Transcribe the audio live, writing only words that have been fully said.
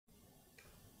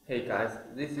Hey guys,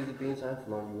 this is Binshan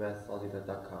from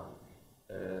ussolid.com.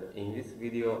 In this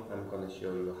video, I'm going to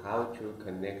show you how to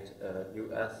connect a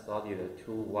US Solid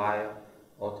 2-wire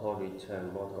auto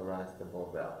return motorized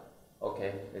ball valve.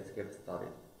 Okay, let's get started.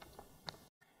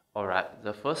 Alright,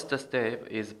 the first step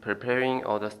is preparing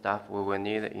all the stuff we will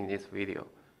need in this video.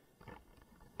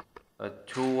 A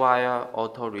 2-wire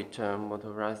auto return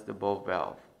motorized ball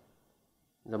valve.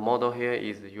 The model here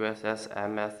is USS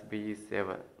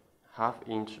MSB7,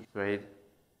 half-inch thread,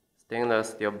 stainless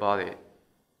steel body,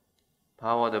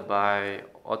 powered by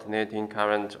alternating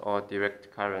current or direct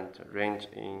current, range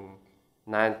in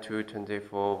 9 to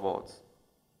 24 volts.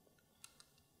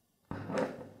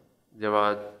 There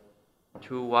are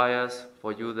two wires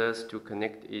for users to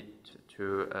connect it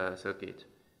to a circuit,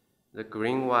 the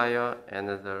green wire and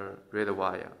the red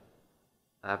wire.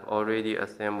 I've already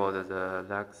assembled the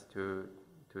lugs to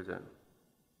them.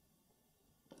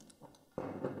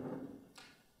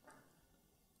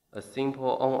 A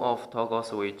simple on-off toggle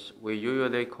switch, we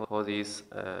usually call this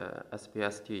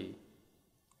SPST,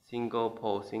 single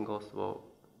pole, single throw.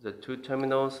 The two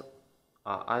terminals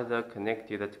are either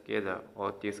connected together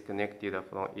or disconnected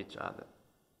from each other.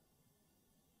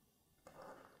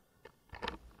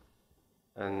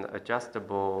 An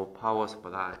adjustable power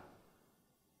supply.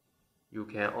 You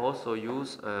can also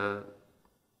use a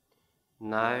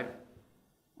 9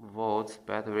 volts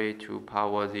battery to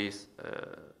power this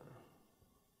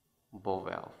ball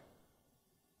valve.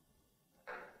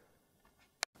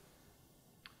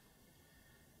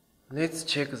 Let's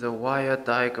check the wire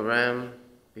diagram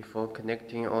before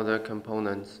connecting other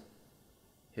components.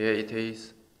 Here it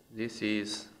is. This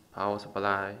is power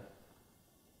supply,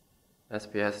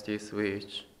 SPST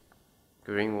switch,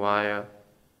 green wire,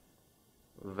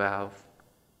 valve,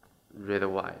 red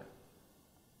wire.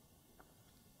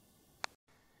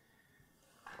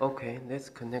 Okay, let's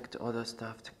connect all the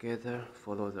stuff together.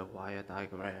 Follow the wire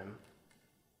diagram.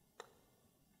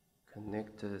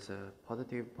 Connect the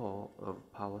positive pole of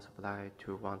power supply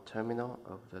to one terminal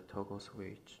of the toggle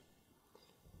switch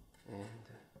and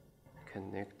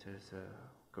connect the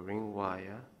green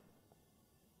wire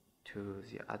to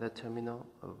the other terminal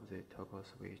of the toggle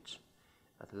switch.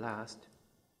 At last,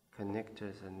 connect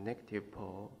the negative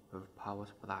pole of power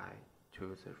supply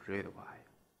to the red wire.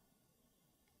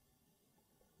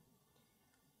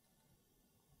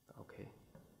 Okay,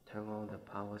 turn on the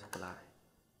power supply.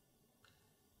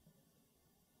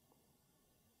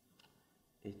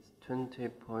 It's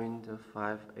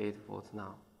 20.58 volts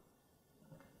now.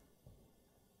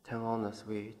 Turn on the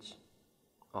switch.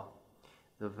 Oh,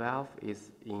 the valve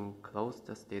is in closed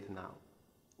state now.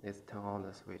 Let's turn on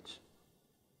the switch.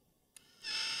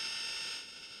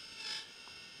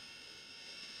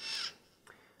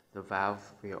 The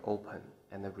valve will open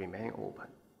and remain open.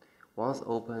 Once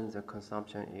open, the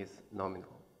consumption is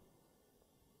nominal.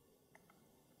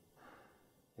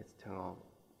 Let's turn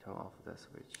off the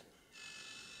switch.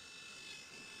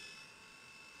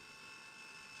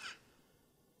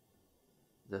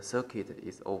 The circuit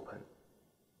is open.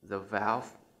 The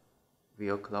valve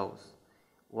will close.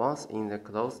 Once in the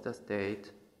closed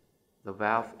state, the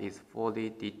valve is fully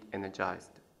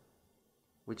de-energized,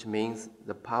 which means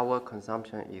the power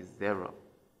consumption is zero.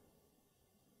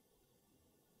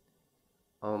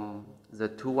 The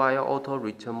 2-wire auto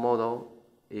return model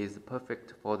is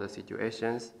perfect for the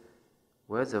situations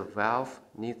where the valve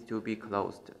needs to be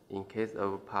closed in case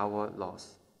of power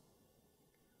loss.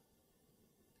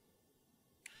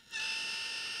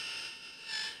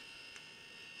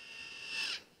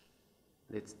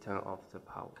 Let's turn off the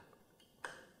power.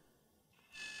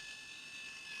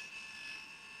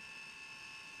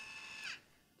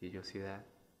 Did you see that?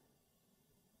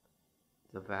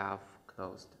 The valve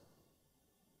closed.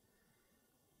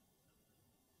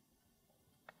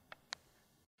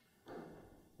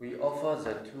 We offer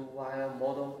the 2-wire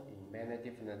model in many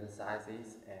different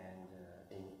sizes and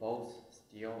in both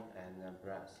steel and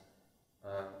brass.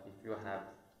 If you have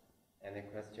any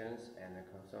questions and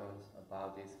concerns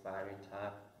about this wiring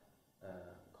type,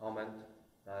 comment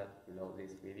right below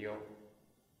this video.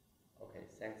 Okay,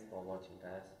 thanks for watching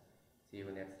guys. See you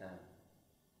next time.